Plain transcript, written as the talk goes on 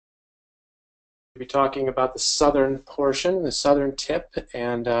be talking about the southern portion, the southern tip,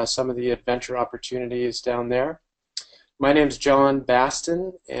 and some of the adventure opportunities down there. My name's John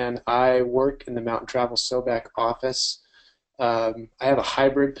Baston, and I work in the Mountain Travel Sobek office. I have a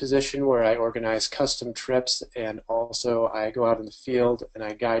hybrid position where I organize custom trips, and also I go out in the field and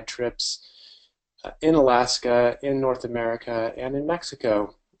I guide trips in Alaska, in North America, and in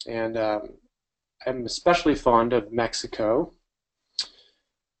Mexico. And I'm especially fond of Mexico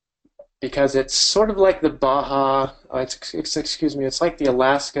because it's sort of like the Baja, it's like the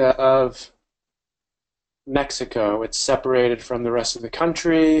Alaska of Mexico. It's separated from the rest of the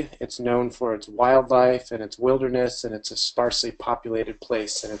country. It's known for its wildlife and its wilderness, and it's a sparsely populated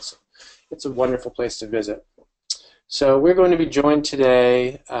place, and it's a wonderful place to visit. So we're going to be joined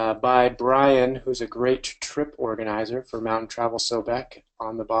today by Bryan, who's a great trip organizer for Mountain Travel Sobek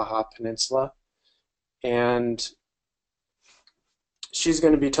on the Baja Peninsula. And she's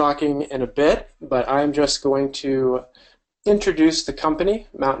going to be talking in a bit, but I'm just going to introduce the company,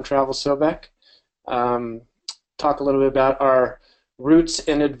 Mountain Travel Sobek, talk a little bit about our roots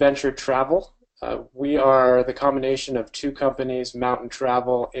in adventure travel. We are the combination of two companies, Mountain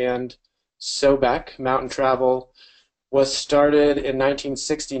Travel and Sobek. Mountain Travel was started in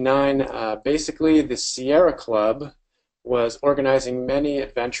 1969. Basically, the Sierra Club was organizing many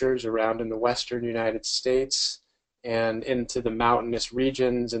adventures around in the western United States and into the mountainous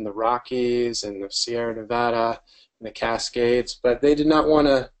regions in the Rockies and the Sierra Nevada and the Cascades, but they did not want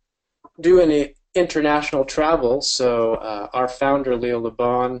to do any international travel, so our founder, Leo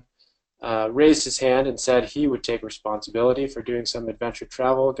LeBon, raised his hand and said he would take responsibility for doing some adventure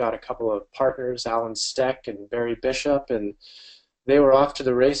travel, got a couple of partners, Alan Steck and Barry Bishop, and they were off to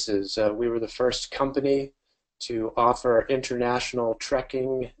the races. We were the first company to offer international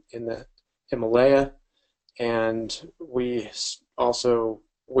trekking in the Himalaya, and we also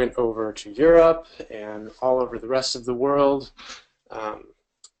went over to Europe and all over the rest of the world.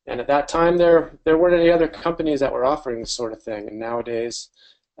 And at that time, there weren't any other companies that were offering this sort of thing. And nowadays,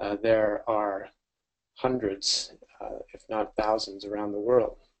 there are hundreds, if not thousands, around the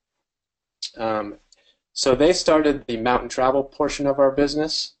world. So they started the mountain travel portion of our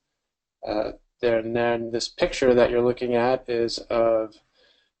business. And then this picture that you're looking at is of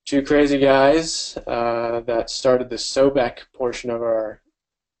two crazy guys that started the Sobek portion of our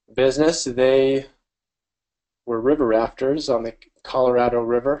business. They were river rafters on the Colorado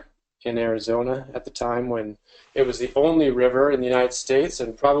River in Arizona at the time when it was the only river in the United States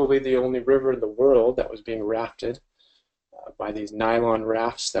and probably the only river in the world that was being rafted by these nylon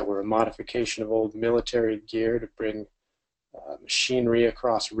rafts that were a modification of old military gear to bring machinery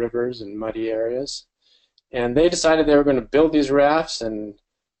across rivers and muddy areas. And they decided they were going to build these rafts and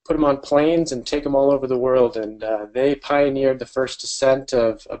put them on planes and take them all over the world, and they pioneered the first descent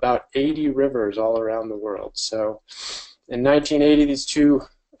of about 80 rivers all around the world. So in 1980, these two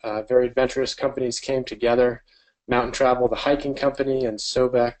very adventurous companies came together, Mountain Travel, the hiking company, and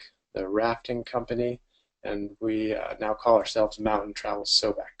Sobek, the rafting company, and we now call ourselves Mountain Travel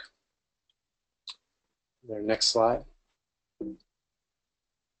Sobek. Their next slide.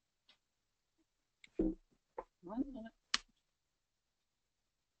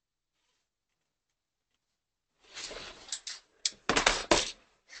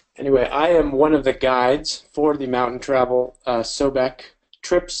 Anyway, I am one of the guides for the Mountain Travel Sobek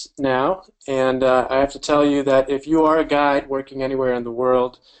trips now, and I have to tell you that if you are a guide working anywhere in the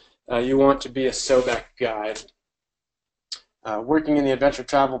world, you want to be a Sobek guide. Working in the adventure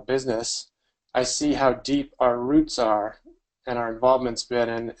travel business, I see how deep our roots are and our involvement's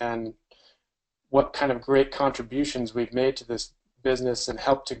been, and what kind of great contributions we've made to this business and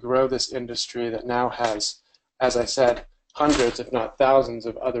helped to grow this industry that now has, as I said, hundreds, if not thousands,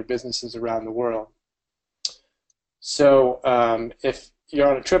 of other businesses around the world. So if you're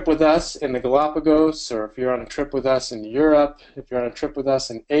on a trip with us in the Galapagos, or if you're on a trip with us in Europe, if you're on a trip with us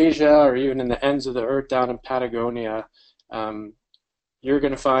in Asia, or even in the ends of the earth down in Patagonia, you're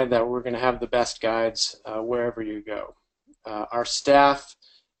going to find that we're going to have the best guides wherever you go. Our staff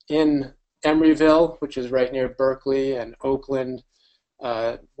in Emeryville, which is right near Berkeley, and Oakland,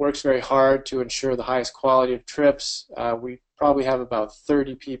 works very hard to ensure the highest quality of trips. We probably have about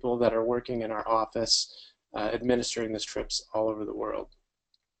 30 people that are working in our office administering these trips all over the world.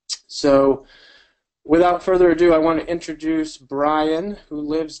 So without further ado, I want to introduce Bryan, who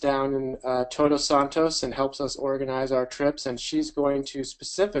lives down in Todos Santos and helps us organize our trips, and she's going to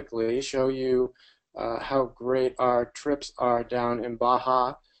specifically show you how great our trips are down in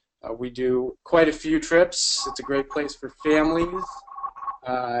Baja. We do quite a few trips. It's a great place for families.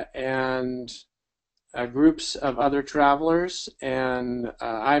 And groups of other travelers, and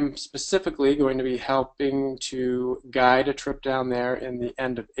I'm specifically going to be helping to guide a trip down there in the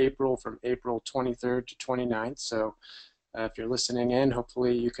end of April, from April 23rd to 29th. So if you're listening in,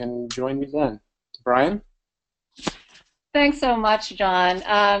 hopefully you can join me then. Bryan? Thanks so much, John.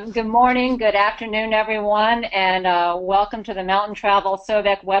 Good morning, good afternoon, everyone, and welcome to the Mountain Travel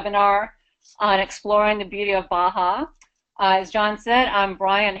Sobek webinar on exploring the beauty of Baja. As John said, I'm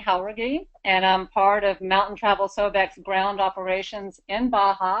Bryan Jauregui, and I'm part of Mountain Travel Sobek's ground operations in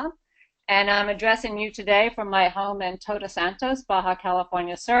Baja, and I'm addressing you today from my home in Todos Santos, Baja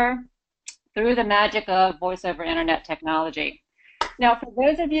California Sur, through the magic of voice-over internet technology. Now, for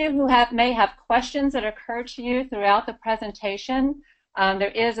those of you who may have questions that occur to you throughout the presentation, there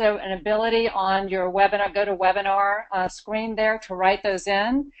is an ability on your webinar, GoToWebinar screen there to write those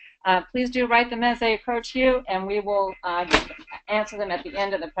in. Please do write them as they occur to you, and we will answer them at the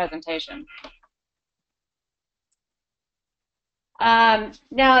end of the presentation.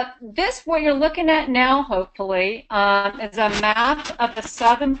 Now, what you're looking at now, hopefully, is a map of the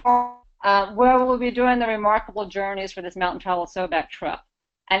southern part where we'll be doing the remarkable journeys for this Mountain Travel Sobek trip.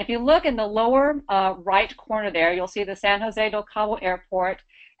 And if you look in the lower right corner there, you'll see the San Jose del Cabo Airport,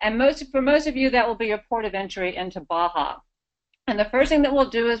 and for most of you, that will be your port of entry into Baja. And the first thing that we'll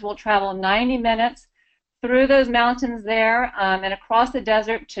do is we'll travel 90 minutes through those mountains there and across the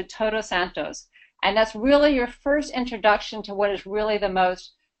desert to Todos Santos. And that's really your first introduction to what is really the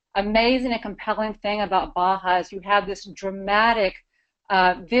most amazing and compelling thing about Baja is you have this dramatic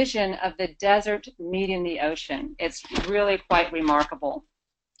vision of the desert meeting the ocean. It's really quite remarkable.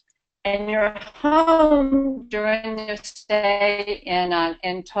 And you're home during your stay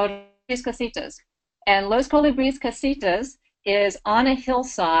in Todos Casitas. And Los Colibris Casitas is on a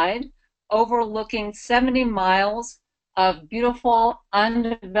hillside overlooking 70 miles of beautiful,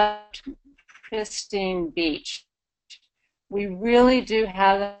 undeveloped, pristine beach. We really do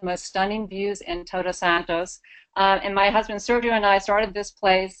have the most stunning views in Todos Santos. And my husband Sergio and I started this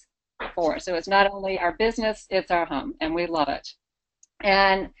place before. So it's not only our business, it's our home, and we love it.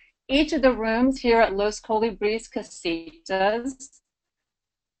 And each of the rooms here at Los Colibris Casitas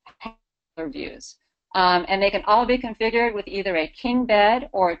have their views. And they can all be configured with either a king bed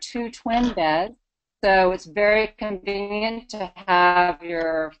or 2 twin beds. So it's very convenient to have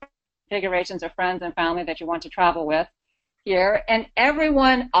your configurations of friends and family that you want to travel with here. And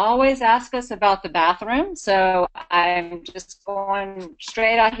everyone always asks us about the bathroom. So I'm just going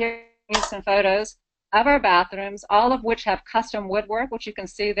straight out here to use some photos of our bathrooms, all of which have custom woodwork, which you can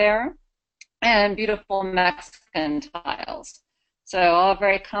see there, and beautiful Mexican tiles. So all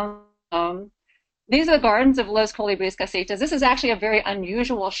very comfortable. These are the gardens of Los Colibris Casitas. This is actually a very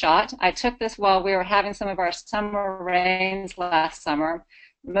unusual shot. I took this while we were having some of our summer rains last summer.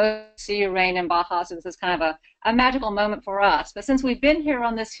 Most see rain in Baja, so this is kind of a magical moment for us. But since we've been here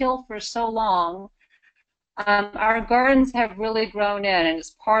on this hill for so long, our gardens have really grown in, and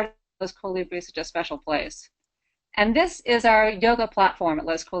it's part of Los Colibris, such a special place. And this is our yoga platform at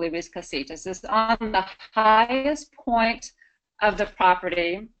Los Colibris Casitas. This is on the highest point of the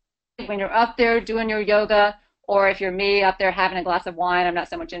property. When you're up there doing your yoga, or if you're me up there having a glass of wine, I'm not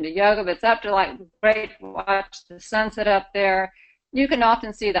so much into yoga, but it's up to like great to watch the sunset up there. You can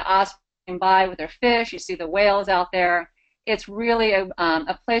often see the ospreys by with their fish. You see the whales out there. It's really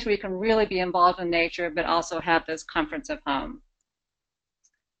a place where you can really be involved in nature, but also have those comforts of home.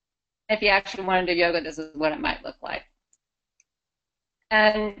 If you actually want to do yoga, this is what it might look like.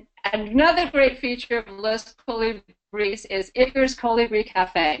 And another great feature of Los Colibris is Iker's Colibri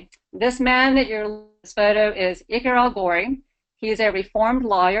Cafe. This man that you're looking at this photo is Iker Algori. He's a reformed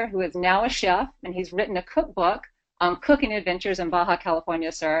lawyer who is now a chef, and he's written a cookbook on cooking adventures in Baja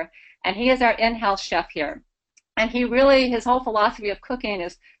California Sur, and he is our in-house chef here. And he really, his whole philosophy of cooking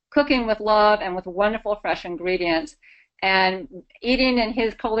is cooking with love and with wonderful fresh ingredients. And eating in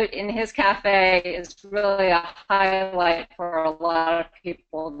his cafe is really a highlight for a lot of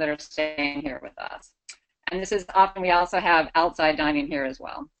people that are staying here with us. And this is often, we also have outside dining here as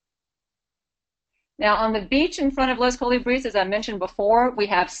well. Now on the beach in front of Los Colibris, as I mentioned before, we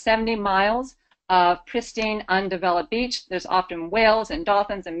have 70 miles of pristine, undeveloped beach. There's often whales and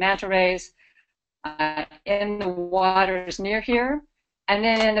dolphins and manta rays in the waters near here. And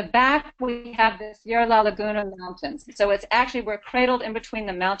then in the back, we have the Sierra La Laguna Mountains. So it's actually, we're cradled in between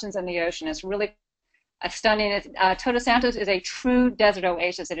the mountains and the ocean. It's really stunning. Todos Santos is a true desert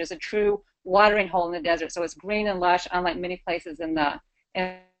oasis. It is a true watering hole in the desert. So it's green and lush, unlike many places in the.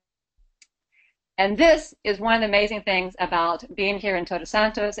 And this is one of the amazing things about being here in Todos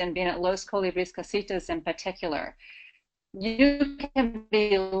Santos and being at Los Colibris Casitas in particular. You can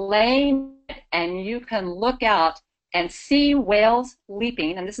be laying and you can look out and see whales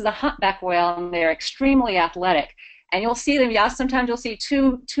leaping. And this is a humpback whale, and they're extremely athletic. And you'll see them, yeah, sometimes you'll see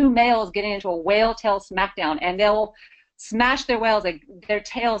two males getting into a whale tail smackdown, and they'll smash their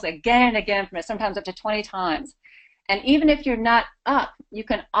tails again and again, sometimes up to 20 times. And even if you're not up, you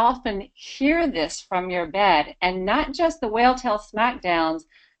can often hear this from your bed, and not just the whale tail smackdowns,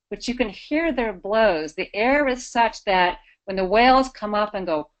 but you can hear their blows. The air is such that when the whales come up and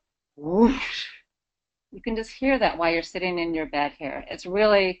go whoosh, you can just hear that while you're sitting in your bed here. It's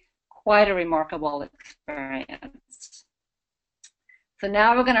really quite a remarkable experience. So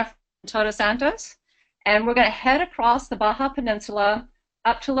now we're going to Todos Santos, and we're going to head across the Baja Peninsula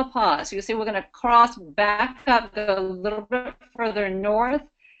up to La Paz. You see we're going to cross back up, go a little bit further north,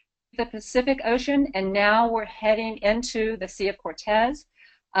 the Pacific Ocean, and now we're heading into the Sea of Cortez,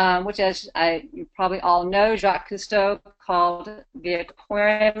 which, as you probably all know, Jacques Cousteau called the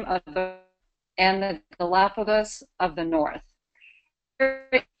aquarium of and the Galapagos of the North.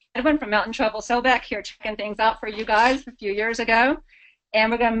 Edwin from Mountain Travel Sobek here checking things out for you guys a few years ago. And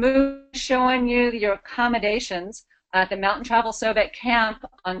we're going to move showing you your accommodations at the Mountain Travel Sobek camp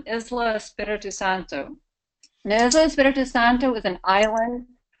on Isla Espiritu Santo. Now, Isla Espiritu Santo is an island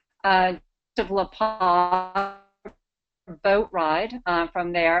of La Paz, boat ride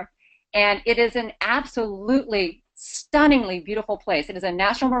from there. And it is an absolutely stunningly beautiful place. It is a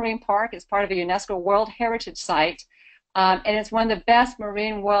national marine park. It's part of a UNESCO World Heritage Site. And it's one of the best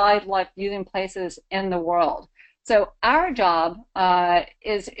marine wildlife viewing places in the world. So our job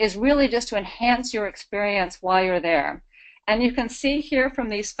is really just to enhance your experience while you're there. And you can see here from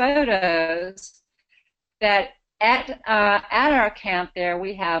these photos that at our camp there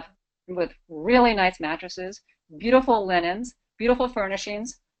we have with really nice mattresses, beautiful linens, beautiful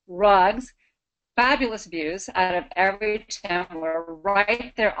furnishings, rugs, fabulous views out of every tent. We're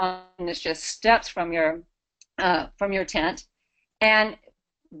right there on, it's just steps from your tent, and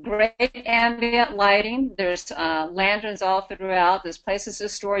great ambient lighting. There's lanterns all throughout. There's places to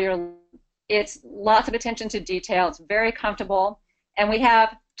store your. It's lots of attention to detail. It's very comfortable, and we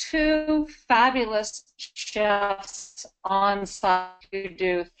have two fabulous chefs on site who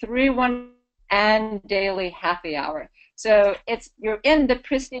do 3-1 and daily happy hour. So you're in the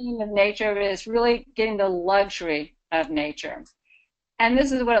pristine of nature. It's really getting the luxury of nature. And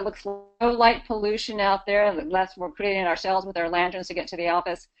this is what it looks like. No light pollution out there, unless we're creating ourselves with our lanterns to get to the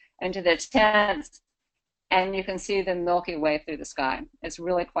office and to the tents. And you can see the Milky Way through the sky. It's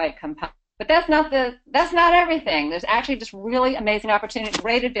really quite compelling. But that's not everything. There's actually just really amazing opportunities,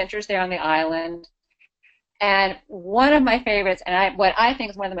 great adventures there on the island. And one of my favorites, and what I think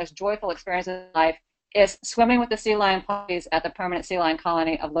is one of the most joyful experiences in life, is swimming with the sea lion puppies at the permanent sea lion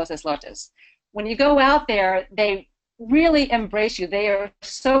colony of Los Islotes. When you go out there, they really embrace you. They are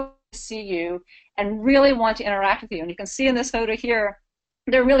so to see you and really want to interact with you. And you can see in this photo here,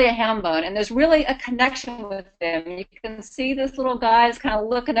 they're really a ham bone, and there's really a connection with them. You can see this little guy is kind of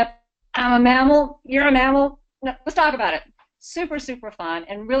looking up, I'm a mammal, you're a mammal, no, let's talk about it. Super, super fun,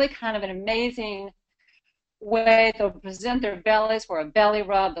 and really kind of an amazing way they'll present their bellies for a belly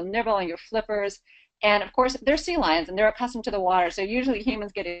rub. They'll nibble on your flippers. And of course, they're sea lions, and they're accustomed to the water, so usually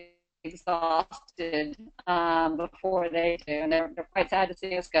humans get exhausted before they do, and they're quite sad to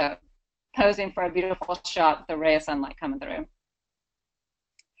see us go, posing for a beautiful shot with the ray of sunlight coming through.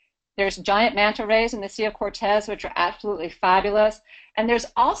 There's giant manta rays in the Sea of Cortez, which are absolutely fabulous, and there's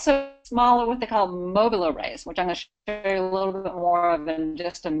also smaller, what they call mobile rays, which I'm going to show you a little bit more of in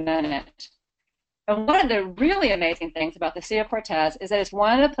just a minute. And one of the really amazing things about the Sea of Cortez is that it's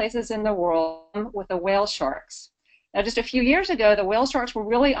one of the places in the world with the whale sharks. Now, just a few years ago, the whale sharks were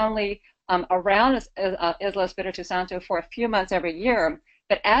really only around Isla Espiritu Santo for a few months every year,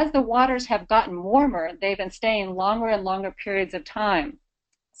 but as the waters have gotten warmer, they've been staying longer and longer periods of time.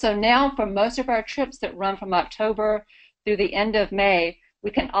 So now, for most of our trips that run from October through the end of May,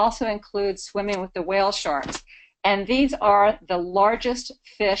 we can also include swimming with the whale sharks. And these are the largest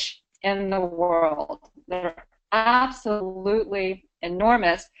fish in the world. They're absolutely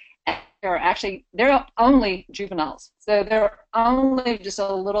enormous. They're only juveniles, so they're only just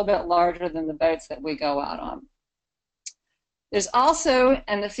a little bit larger than the boats that we go out on. There's also,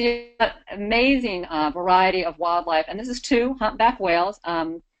 in the sea, an amazing variety of wildlife, and this is two humpback whales,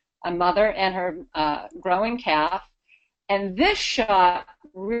 a mother and her growing calf. And this shot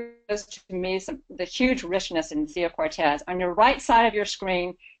really shows to me the huge richness in the Sea of Cortez. On your right side of your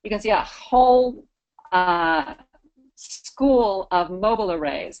screen, you can see a whole school of mobile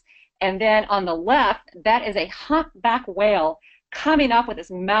rays. And then on the left, that is a humpback whale coming up with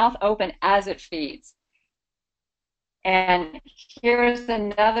its mouth open as it feeds. And here's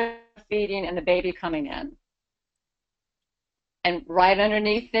another feeding and the baby coming in. And right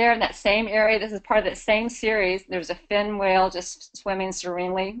underneath there in that same area, this is part of that same series, there's a fin whale just swimming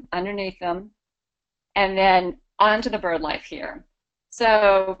serenely underneath them. And then onto the bird life here.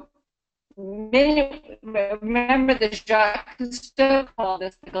 So many, remember that Jacques Cousteau called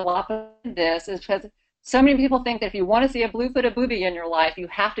this the Galapagos. This is because so many people think that if you want to see a blue-footed booby in your life, you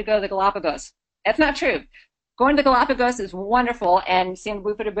have to go to the Galapagos. That's not true. Going to the Galapagos is wonderful, and seeing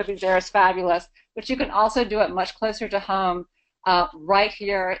blue-footed boobies there is fabulous, but you can also do it much closer to home right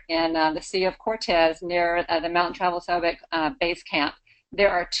here in the Sea of Cortez near the Mountain Travel Sobek base camp.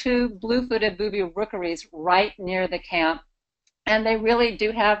 There are 2 blue-footed booby rookeries right near the camp, and they really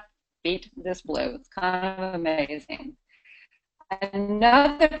do have feet this blue. It's kind of amazing.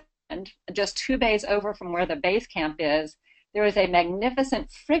 Another, just 2 bays over from where the base camp is, there is a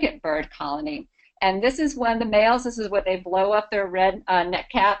magnificent frigate bird colony. And this is when the males, this is what they blow up their red neck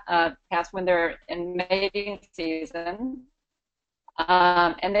caps when they're in mating season.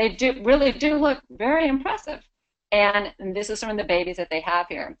 And they really do look very impressive. And this is some of the babies that they have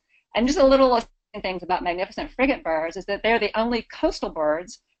here. And just a little things about magnificent frigate birds is that they're the only coastal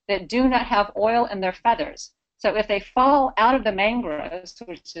birds that do not have oil in their feathers. So if they fall out of the mangroves,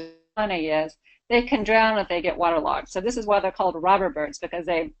 which is funny is, they can drown if they get waterlogged. So this is why they're called robber birds, because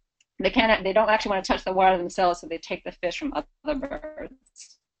they don't actually want to touch the water themselves, so they take the fish from other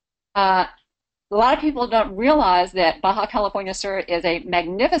birds. A lot of people don't realize that Baja California Sur is a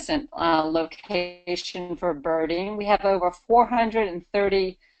magnificent location for birding. We have over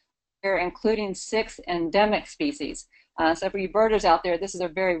 430 here, including 6 endemic species. So for you birders out there, this is a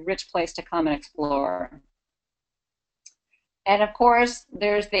very rich place to come and explore. And of course,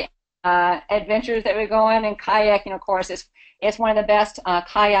 there's the adventures that we go on, and kayaking, of course, it's one of the best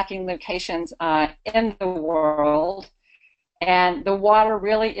kayaking locations in the world. And the water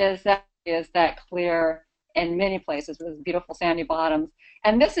really is that clear in many places with beautiful sandy bottoms.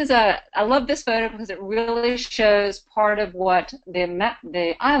 And this is I love this photo because it really shows part of what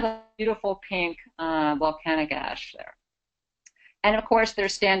the island, beautiful pink volcanic ash there. And of course,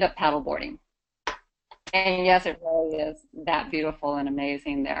 there's stand-up paddleboarding. And yes, it really is that beautiful and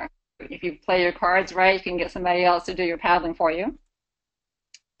amazing there. If you play your cards right, you can get somebody else to do your paddling for you.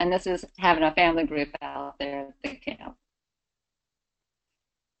 And this is having a family group out there at the camp.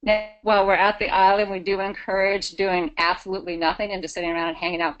 Now, while we're at the island, we do encourage doing absolutely nothing and just sitting around and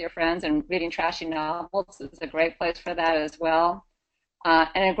hanging out with your friends and reading trashy novels. It's a great place for that as well.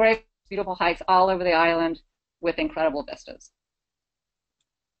 And a great, beautiful hikes all over the island with incredible vistas.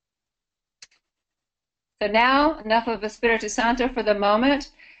 So now, enough of Espiritu Santo for the moment.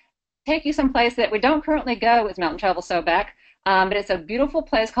 Take you someplace that we don't currently go with Mountain Travel Sobek, but it's a beautiful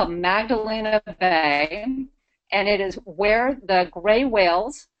place called Magdalena Bay, and it is where the gray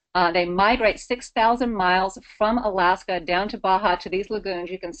whales, they migrate 6,000 miles from Alaska down to Baja to these lagoons.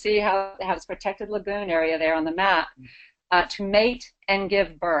 You can see how they have this protected lagoon area there on the map to mate and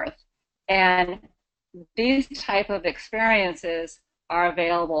give birth. And these type of experiences are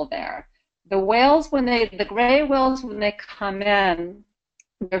available there. The whales, the gray whales, when they come in,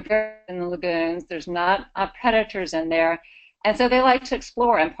 they're very in the lagoons. There's not predators in there. And so they like to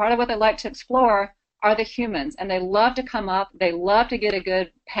explore. And part of what they like to explore are the humans. And they love to come up. They love to get a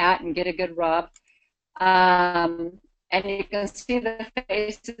good pat and get a good rub. And you can see the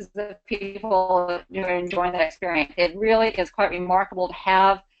faces of people who are enjoying that experience. It really is quite remarkable to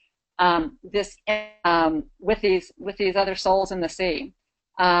have this with these other souls in the sea.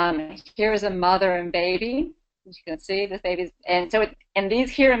 Here's a mother and baby. You can see the babies, and so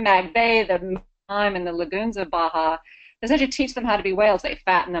these here in Mag Bay, the time in the lagoons of Baja, they essentially teach them how to be whales. They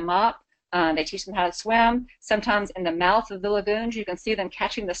fatten them up. They teach them how to swim. Sometimes in the mouth of the lagoons, you can see them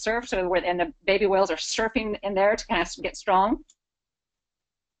catching the surf, and the baby whales are surfing in there to kind of get strong.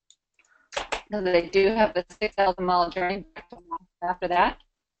 So they do have the 6,000-mile journey after that.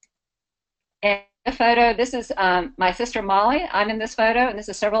 And the photo, this is my sister Molly. I'm in this photo, and this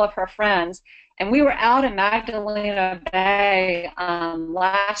is several of her friends. And we were out in Magdalena Bay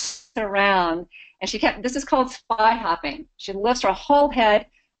last round, and this is called spy hopping. She lifts her whole head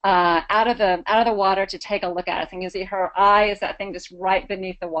out of the water to take a look at it. And you see her eye is that thing just right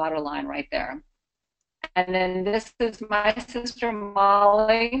beneath the water line right there. And then this is my sister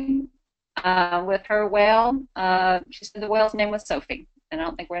Molly with her whale. She said the whale's name was Sophie, and I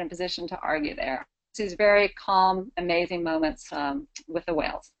don't think we're in a position to argue there. These very calm, amazing moments with the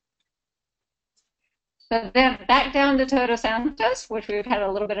whales. So then back down to Todos Santos, which we've had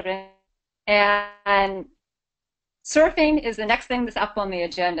a little bit of and surfing is the next thing that's up on the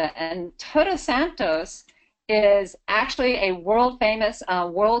agenda. And Todos Santos is actually a world famous,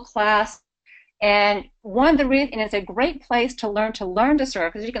 world class. And one of the reasons, and it's a great place to learn to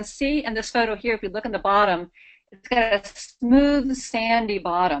surf, because you can see in this photo here, if you look in the bottom, it's got a smooth, sandy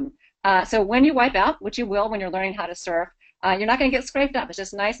bottom. So when you wipe out, which you will when you're learning how to surf, you're not going to get scraped up. It's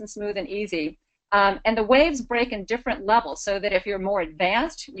just nice and smooth and easy. And the waves break in different levels, so that if you're more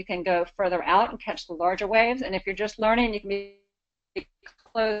advanced, you can go further out and catch the larger waves. And if you're just learning, you can be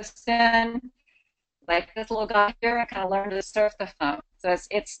close in, like this little guy here, and kind of learn to surf the foam. So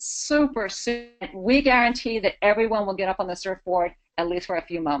it's super, super. We guarantee that everyone will get up on the surfboard at least for a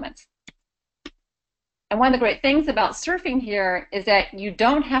few moments. And one of the great things about surfing here is that you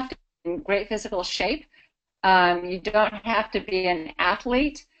don't have to be in great physical shape. You don't have to be an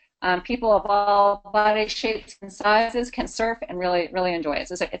athlete. People of all body shapes and sizes can surf and really, really enjoy it.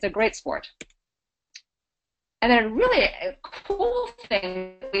 So it's a great sport. And then really a cool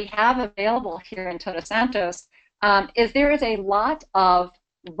thing we have available here in Todos Santos is there is a lot of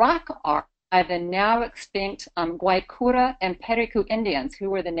rock art by the now extinct Guaycura and Pericu Indians,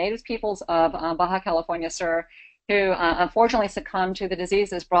 who were the native peoples of Baja California Sur, who unfortunately succumbed to the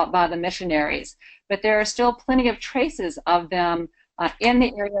diseases brought by the missionaries. But there are still plenty of traces of them in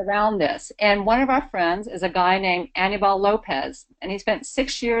the area around this. And one of our friends is a guy named Anibal Lopez, and he spent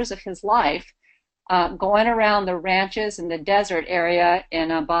 6 years of his life going around the ranches in the desert area in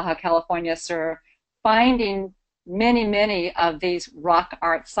Baja California Sur, finding many, many of these rock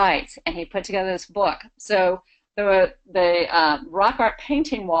art sites, and he put together this book. So the rock art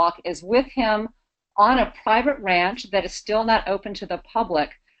painting walk is with him on a private ranch that is still not open to the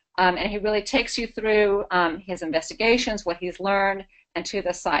public, and he really takes you through his investigations, what he's learned, and to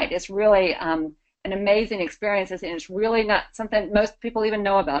the site. It's really an amazing experience, and it's really not something most people even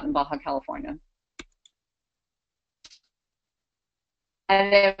know about in Baja California.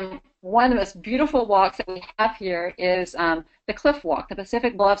 And then one of the most beautiful walks that we have here is the Cliff Walk, the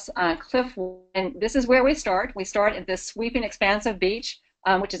Pacific Bluffs Cliff Walk. And this is where we start. We start at this sweeping expanse of beach,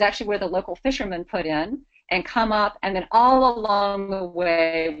 which is actually where the local fishermen put in, and come up, and then all along the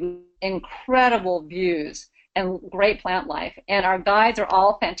way, incredible views and great plant life. And our guides are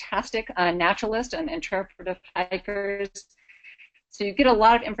all fantastic naturalists and interpretive hikers. So you get a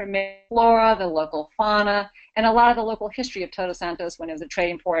lot of information, flora, the local fauna, and a lot of the local history of Todos Santos when it was a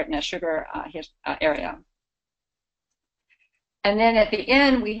trading port and a sugar area. And then at the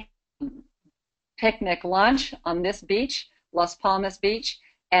end, we picnic lunch on this beach, Las Palmas Beach,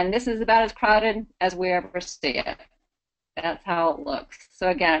 and this is about as crowded as we ever see it. That's how it looks. So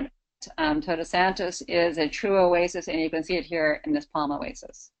again, Todos Santos is a true oasis, and you can see it here in this palm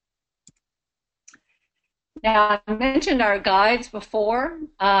oasis. Now, I mentioned our guides before.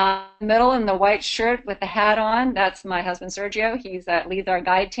 Middle in the white shirt with the hat on, that's my husband Sergio. He leads our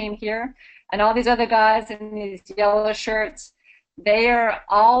guide team here. And all these other guys in these yellow shirts, they are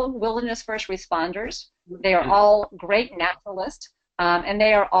all wilderness first responders. They are all great naturalists, and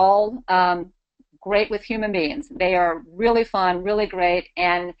they are all great with human beings. They are really fun, really great,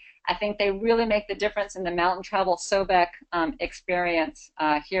 and I think they really make the difference in the mountain travel Sobek experience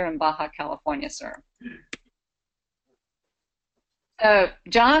here in Baja California, sir. So,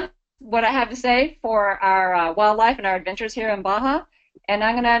 John, what I have to say for our wildlife and our adventures here in Baja, and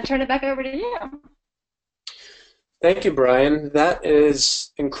I'm going to turn it back over to you. Thank you, Brian. That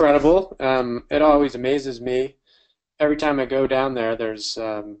is incredible. It always amazes me. Every time I go down there, there's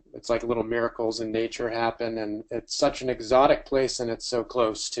it's like little miracles in nature happen, and it's such an exotic place, and it's so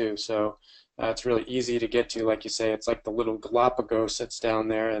close too. So it's really easy to get to. Like you say, it's like the little Galapagos that's down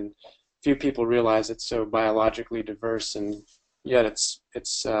there, and few people realize it's so biologically diverse, and yet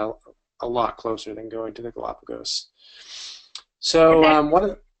it's a lot closer than going to the Galapagos.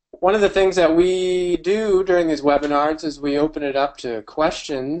 So one of the things that we do during these webinars is we open it up to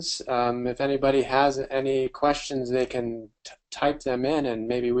questions. If anybody has any questions, they can type them in, and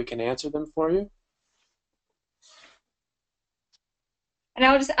maybe we can answer them for you. And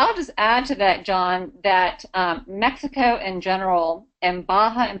I'll just add to that, John, that Mexico in general, and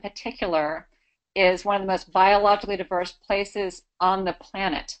Baja in particular, is one of the most biologically diverse places on the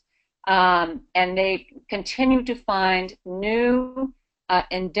planet. And they continue to find new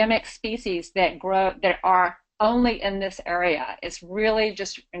endemic species that are only in this area. It's really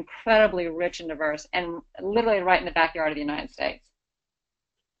just incredibly rich and diverse, and literally right in the backyard of the United States.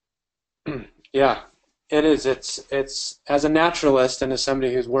 Yeah, it is. It's as a naturalist and as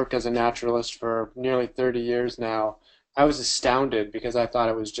somebody who's worked as a naturalist for nearly 30 years now, I was astounded because I thought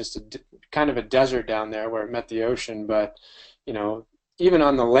it was just kind of a desert down there where it met the ocean. But, you know, even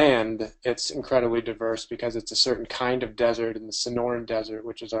on the land, it's incredibly diverse because it's a certain kind of desert in the Sonoran Desert,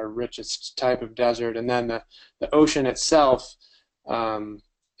 which is our richest type of desert. And then the ocean itself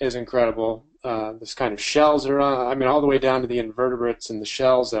is incredible. This kind of shells are I mean, all the way down to the invertebrates and the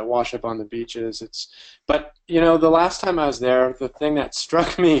shells that wash up on the beaches. But the last time I was there, the thing that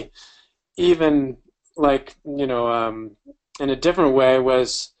struck me, even like, in a different way,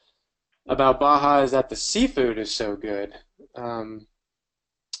 was about Baja is that the seafood is so good.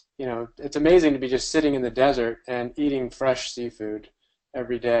 It's amazing to be just sitting in the desert and eating fresh seafood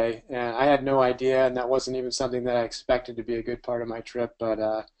every day. And I had no idea, and that wasn't even something that I expected to be a good part of my trip. But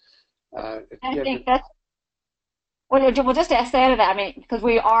I think that's well. Just to say to that, I mean, because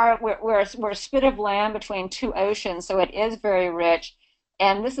we're a spit of land between two oceans, so it is very rich.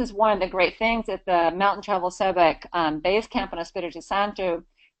 And this is one of the great things at the Mountain Travel Sobek base camp in Espiritu Santo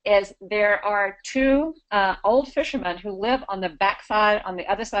is there are two old fishermen who live on the backside, on the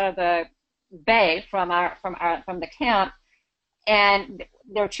other side of the bay from the camp, and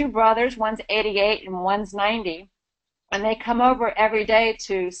they're two brothers. One's 88 and one's 90, and they come over every day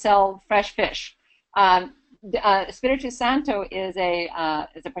to sell fresh fish. Espiritu Santo is a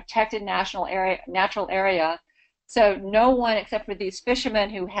protected natural area. So no one except for these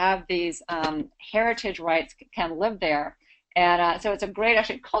fishermen who have these heritage rights can live there. And so it's a great,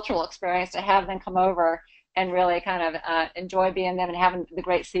 actually, cultural experience to have them come over and really kind of enjoy being them and having the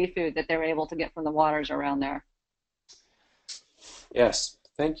great seafood that they're able to get from the waters around there. Yes,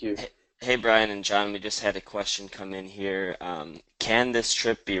 thank you. Hey, Brian and John, we just had a question come in here. Can this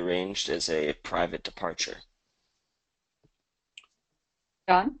trip be arranged as a private departure?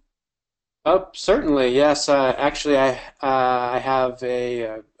 John? Oh, certainly, yes. Actually, I have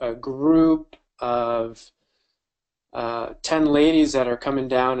a group of 10 ladies that are coming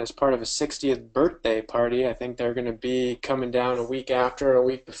down as part of a 60th birthday party. I think they're going to be coming down a week after, a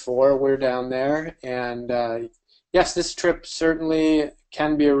week before we're down there. And yes, this trip certainly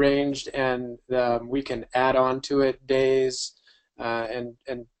can be arranged, and we can add on to it days and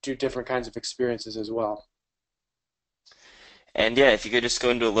do different kinds of experiences as well. And yeah, if you could just go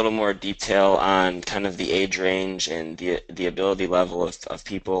into a little more detail on kind of the age range and the ability level of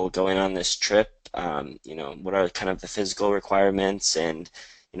people going on this trip, what are kind of the physical requirements, and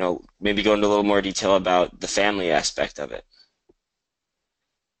maybe go into a little more detail about the family aspect of it.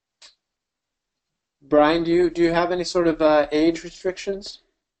 Brian, do you have any sort of age restrictions?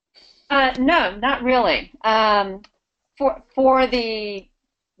 No, not really. For the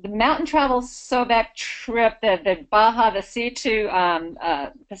Mountain Travel Sobek trip, the Baja, the sea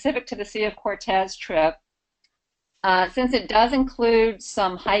to Pacific to the Sea of Cortez trip, since it does include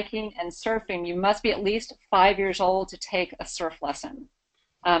some hiking and surfing, you must be at least 5 years old to take a surf lesson.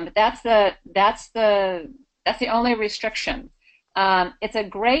 But that's the only restriction. It's a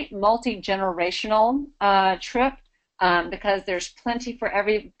great multi-generational trip because there's plenty for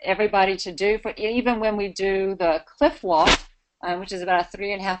everybody to do. For even when we do the cliff walk, which is about a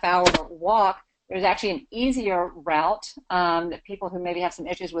 3.5-hour walk, there's actually an easier route that people who maybe have some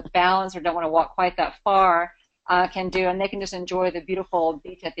issues with balance or don't want to walk quite that far can do, and they can just enjoy the beautiful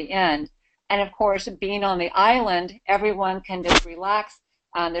beach at the end. And of course, being on the island, everyone can just relax.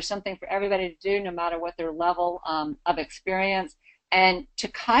 There's something for everybody to do, no matter what their level of experience. And to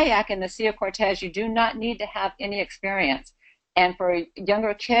kayak in the Sea of Cortez, you do not need to have any experience. And for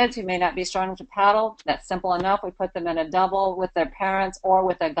younger kids who may not be strong enough to paddle, that's simple enough. We put them in a double with their parents or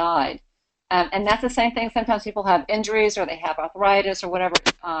with a guide. And that's the same thing. Sometimes people have injuries or they have arthritis or whatever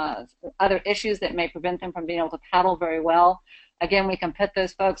other issues that may prevent them from being able to paddle very well. Again, we can put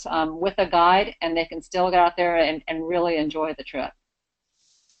those folks with a guide, and they can still get out there and really enjoy the trip.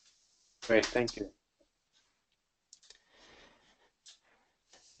 Great, thank you.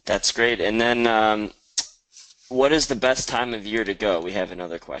 That's great. And then what is the best time of year to go? We have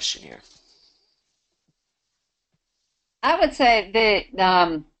another question here. I would say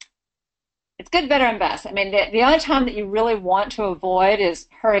it's good, better, and best. I mean, the only time that you really want to avoid is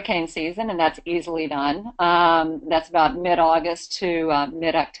hurricane season, and that's easily done. That's about mid-August to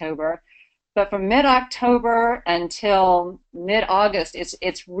mid-October. But from mid-October until mid-August,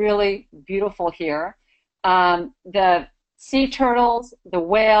 it's really beautiful here. The sea turtles, the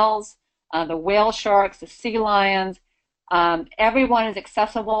whales, the whale sharks, the sea lions, everyone is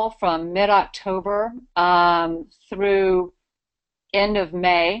accessible from mid-October through end of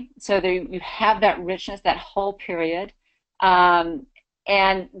May, so that you have that richness that whole period. And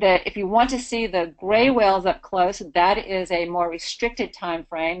if you want to see the gray whales up close, that is a more restricted time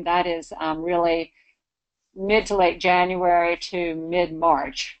frame. That is really mid to late January to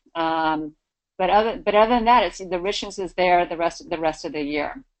mid-March. But other than that, it's the richness is there the rest of the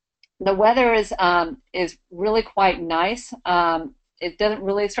year. The weather is really quite nice. It doesn't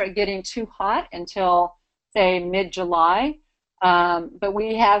really start getting too hot until say mid-July. But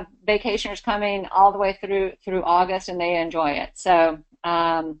we have vacationers coming all the way through August, and they enjoy it. So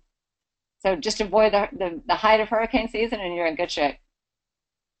just avoid the height of hurricane season, and you're in good shape.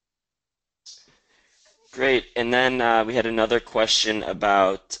 Great. And then we had another question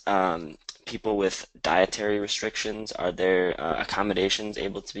about people with dietary restrictions. Are there accommodations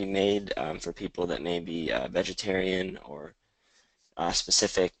able to be made for people that may be vegetarian or a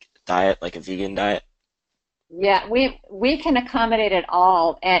specific diet, like a vegan diet? Yeah, we can accommodate it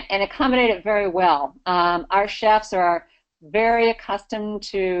all and accommodate it very well. Our chefs are very accustomed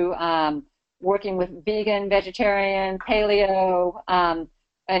to working with vegan, vegetarian, paleo, and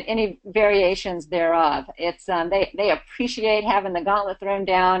any variations thereof. It's they appreciate having the gauntlet thrown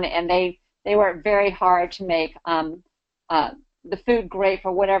down, and they work very hard to make the food great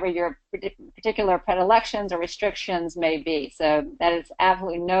for whatever your particular predilections or restrictions may be. So that is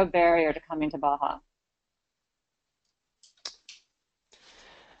absolutely no barrier to coming to Baja.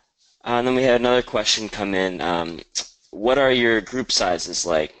 And then we had another question come in. What are your group sizes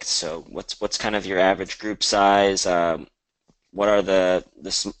like? So what's kind of your average group size? What are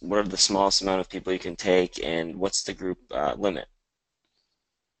what are the smallest amount of people you can take, and what's the group limit?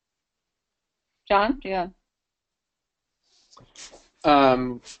 John, yeah.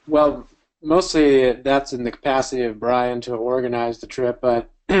 Well, mostly that's in the capacity of Bryan to organize the trip,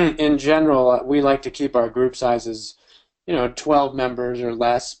 but in general, we like to keep our group sizes, 12 members or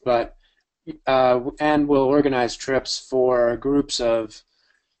less, but and we'll organize trips for groups of,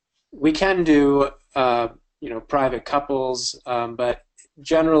 we can do, private couples, but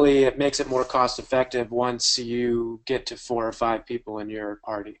generally it makes it more cost effective once you get to 4 or 5 people in your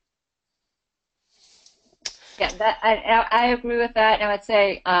party. Yeah, I agree with that. And I would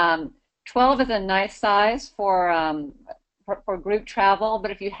say 12 is a nice size for group travel,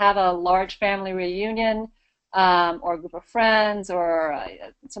 but if you have a large family reunion or a group of friends or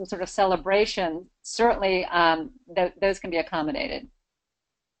some sort of celebration, certainly those can be accommodated.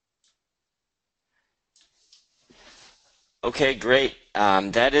 Okay, great.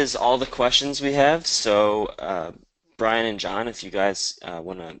 That is all the questions we have. So, Bryan and John, if you guys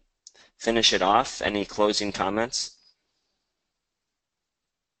want to finish it off, any closing comments?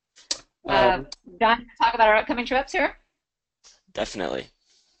 John, talk about our upcoming trips here. Definitely.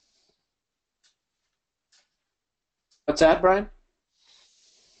 What's that, Bryan?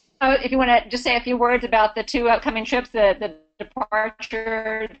 Oh, if you want to just say a few words about the 2 upcoming trips, the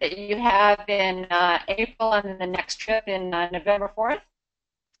departure that you have in April and then the next trip in November 4th.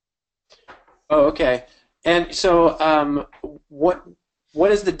 Oh, okay. And so what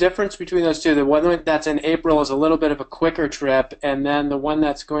is the difference between those two? The one that's in April is a little bit of a quicker trip, and then the one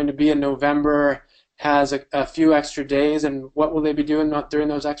that's going to be in November has a few extra days. And what will they be doing during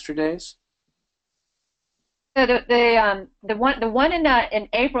those extra days? So the one in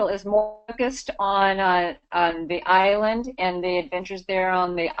April is more focused on the island and the adventures there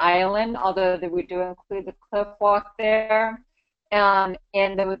on the island, although we do include the cliff walk there. And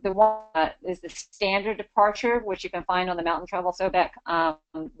the one is the standard departure, which you can find on the Mountain Travel Sobek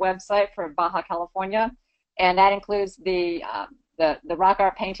website for Baja California, and that includes the rock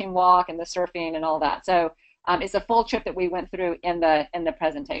art painting walk and the surfing and all that. So it's a full trip that we went through in the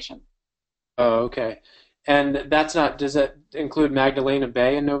presentation. Oh, okay. And does it include Magdalena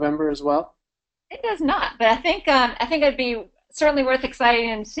Bay in November as well? It does not, but I think it'd be certainly worth exciting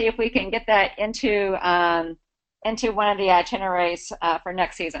and see if we can get that into one of the itineraries for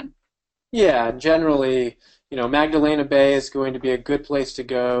next season. Yeah, generally, Magdalena Bay is going to be a good place to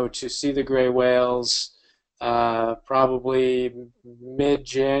go to see the gray whales, probably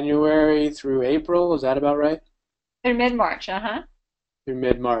mid-January through April. Is that about right? Through mid-March, Through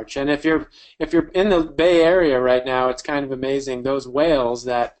mid-March. And if you're in the Bay Area right now, it's kind of amazing. Those whales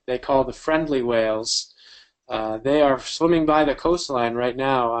that they call the friendly whales, they are swimming by the coastline right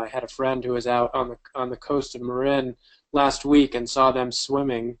now. I had a friend who was out on the coast of Marin last week and saw them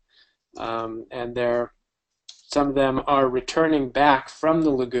swimming, and some of them are returning back from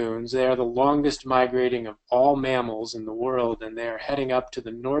the lagoons. They are the longest migrating of all mammals in the world, and they are heading up to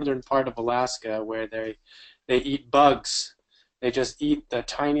the northern part of Alaska where they eat bugs. They just eat the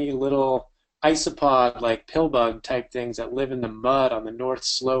tiny little isopod, like pill bug type things that live in the mud on the north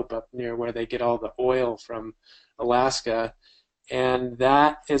slope up near where they get all the oil from Alaska. And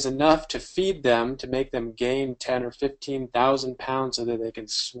that is enough to feed them, to make them gain 10 or 15,000 pounds so that they can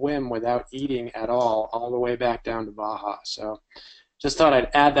swim without eating at all the way back down to Baja. So just thought I'd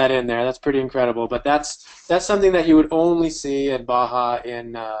add that in there. That's pretty incredible. But that's something that you would only see in Baja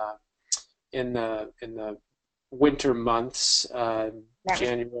in the winter months, Right.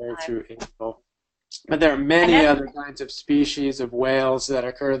 January through April. But there are And many that's other kinds of species of whales that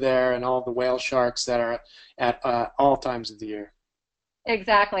occur there, and all the whale sharks that are at all times of the year.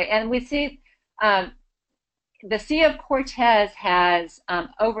 exactly. And we see um, the Sea of Cortez has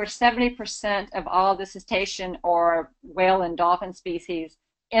over 70% of all the cetacean or whale and dolphin species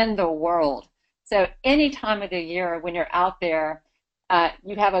in the world. So any time of the year when you're out there,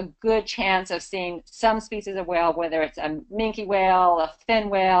 you have a good chance of seeing some species of whale, whether it's a minke whale, a fin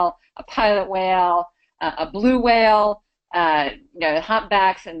whale, a pilot whale, a blue whale, the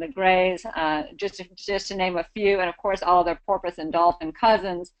humpbacks and the grays, just to name a few, and of course all their porpoise and dolphin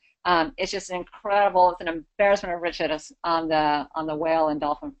cousins. It's just incredible. It's an embarrassment of riches on the whale and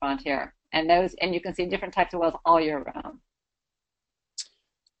dolphin frontier, and you can see different types of whales all year round.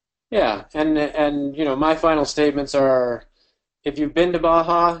 Yeah, and my final statements are, if you've been to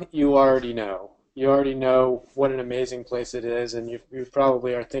Baja, you already know. You already know what an amazing place it is, and you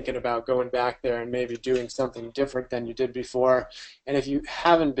probably are thinking about going back there and maybe doing something different than you did before. And if you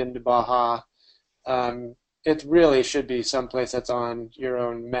haven't been to Baja, it really should be someplace that's on your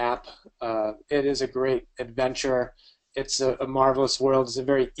own map. It is a great adventure. It's a marvelous world. It's a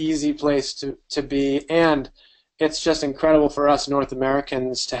very easy place to be, and it's just incredible for us North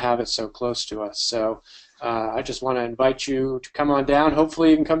Americans to have it so close to us. So I just want to invite you to come on down.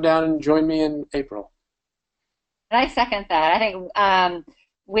 Hopefully you can come down and join me in April. And I second that. I think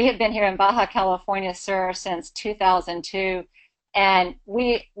we have been here in Baja California, sir, since 2002, and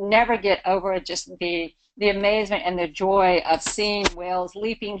we never get over just the amazement and the joy of seeing whales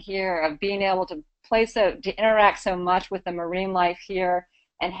leaping here, of being able to to interact so much with the marine life here,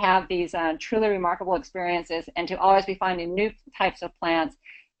 and have these truly remarkable experiences, and to always be finding new types of plants.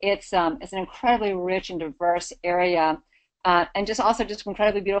 It's an incredibly rich and diverse area, and just also just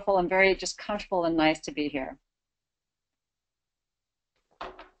incredibly beautiful and very just comfortable and nice to be here.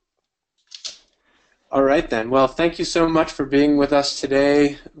 All right, then. Well, thank you so much for being with us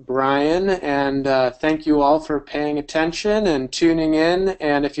today, Brian, and thank you all for paying attention and tuning in.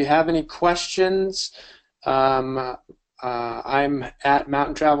 And if you have any questions, I'm at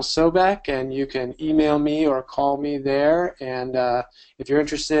Mountain Travel Sobek, and you can email me or call me there. And if you're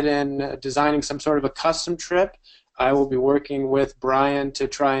interested in designing some sort of a custom trip, I will be working with Brian to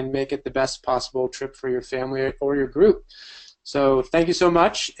try and make it the best possible trip for your family or your group. So thank you so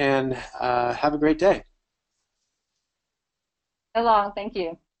much, and have a great day. So long. Thank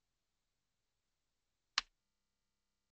you.